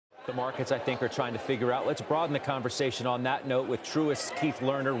The markets, I think, are trying to figure out. Let's broaden the conversation on that note with Truist's Keith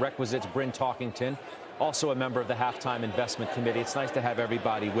Lerner, Requisite's Bryn Talkington, also a member of the Halftime Investment Committee. It's nice to have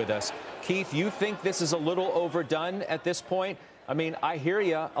everybody with us. Keith, you think this is a little overdone at this point? I mean, I hear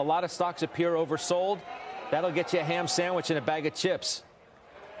you. A lot of stocks appear oversold. That'll get you a ham sandwich and a bag of chips.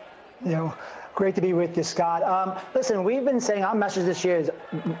 You know, great to be with you, Scott. Listen, we've been saying our message this year is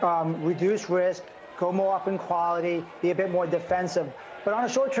reduce risk, go more up in quality, be a bit more defensive. But on a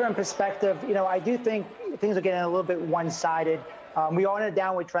short-term perspective, you know, I do think things are getting a little bit one-sided. We are in a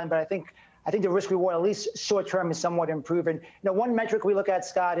downward trend, but I think the risk-reward, at least short-term, is somewhat improving. You know, one metric we look at,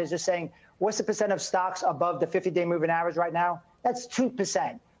 Scott, is just saying, what's the percent of stocks above the 50-day moving average right now? That's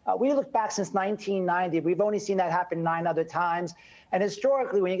 2%. We look back since 1990. We've only seen that happen 9 other times. And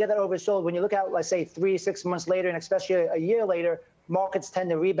historically, when you get that oversold, when you look at, let's say, 3-6 months later, and especially a year later, markets tend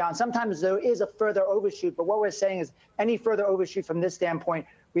to rebound. Sometimes there is a further overshoot, but what we're saying is any further overshoot from this standpoint,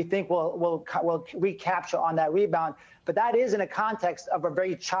 we think will recapture on that rebound. But that is in a context of a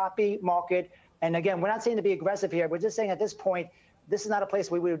very choppy market. And again, we're not saying to be aggressive here. We're just saying at this point, this is not a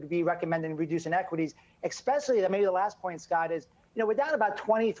place we would be recommending reducing equities, especially maybe the last point, Scott, is, you know, we're down about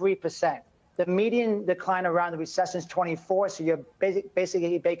 23%. The median decline around the recession is 24, so you're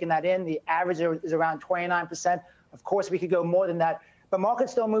basically baking that in. The average is around 29%. Of course, we could go more than that, but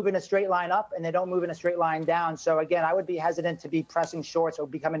markets don't move in a straight line up and they don't move in a straight line down. So again, I would be hesitant to be pressing shorts or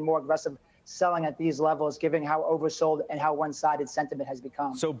becoming more aggressive selling at these levels, given how oversold and how one-sided sentiment has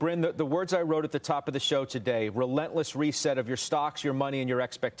become. So, Bryn, the words I wrote at the top of the show today, relentless reset of your stocks, your money, and your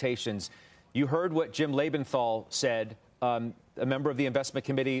expectations. You heard what Jim Lebenthal said, a member of the investment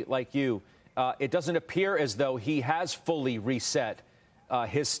committee like you. It doesn't appear as though he has fully reset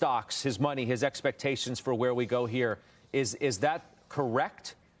his stocks, his money, his expectations for where we go here. Is that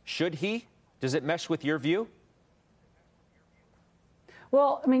correct? Should he? Does it mesh with your view?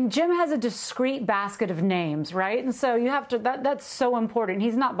 Well, I mean, Jim has a discrete basket of names, right? And so you have to, that's so important.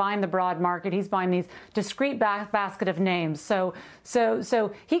 He's not buying the broad market. He's buying these discrete basket of names. So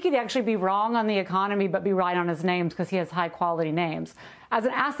he could actually be wrong on the economy, but be right on his names because he has high quality names. As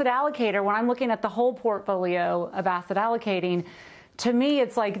an asset allocator, when I'm looking at the whole portfolio of asset allocating, to me,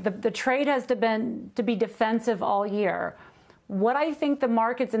 it's like the trade has to be defensive all year. What I think the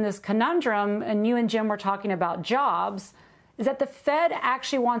market's in this conundrum, and you and Jim were talking about jobs, is that the Fed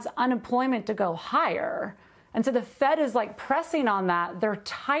actually wants unemployment to go higher. And so the Fed is like pressing on that. They're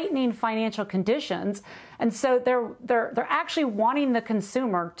tightening financial conditions. And so they're actually wanting the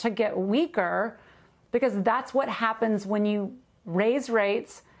consumer to get weaker, because that's what happens when you raise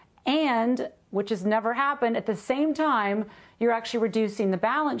rates and, which has never happened, at the same time, you're actually reducing the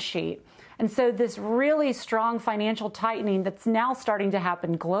balance sheet. And so this really strong financial tightening that's now starting to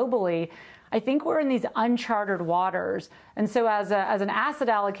happen globally, I think we're in these uncharted waters. And so as an asset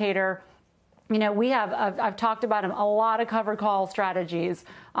allocator, you know, I've talked about a lot of covered call strategies.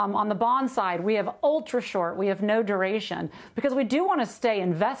 On the bond side, we have ultra short, we have no duration, because we do want to stay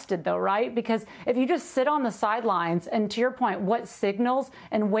invested though, right? Because if you just sit on the sidelines and, to your point, what signals,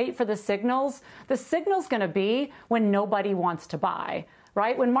 and wait for the signal's going to be when nobody wants to buy.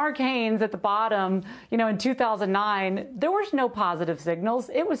 Right? When Mark Haynes at the bottom, you know, in 2009, there was no positive signals.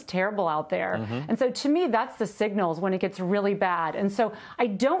 It was terrible out there. Mm-hmm. And so to me, that's the signals when it gets really bad. And so I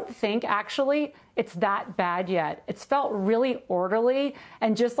don't think actually it's that bad yet. It's felt really orderly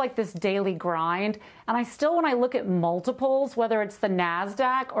and just like this daily grind. And I still, when I look at multiples, whether it's the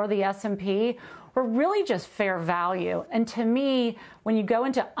NASDAQ or the S&P, we're really just fair value. And to me, when you go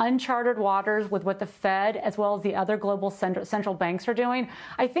into uncharted waters with what the Fed as well as the other global central banks are doing,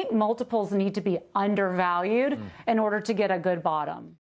 I think multiples need to be undervalued in order to get a good bottom.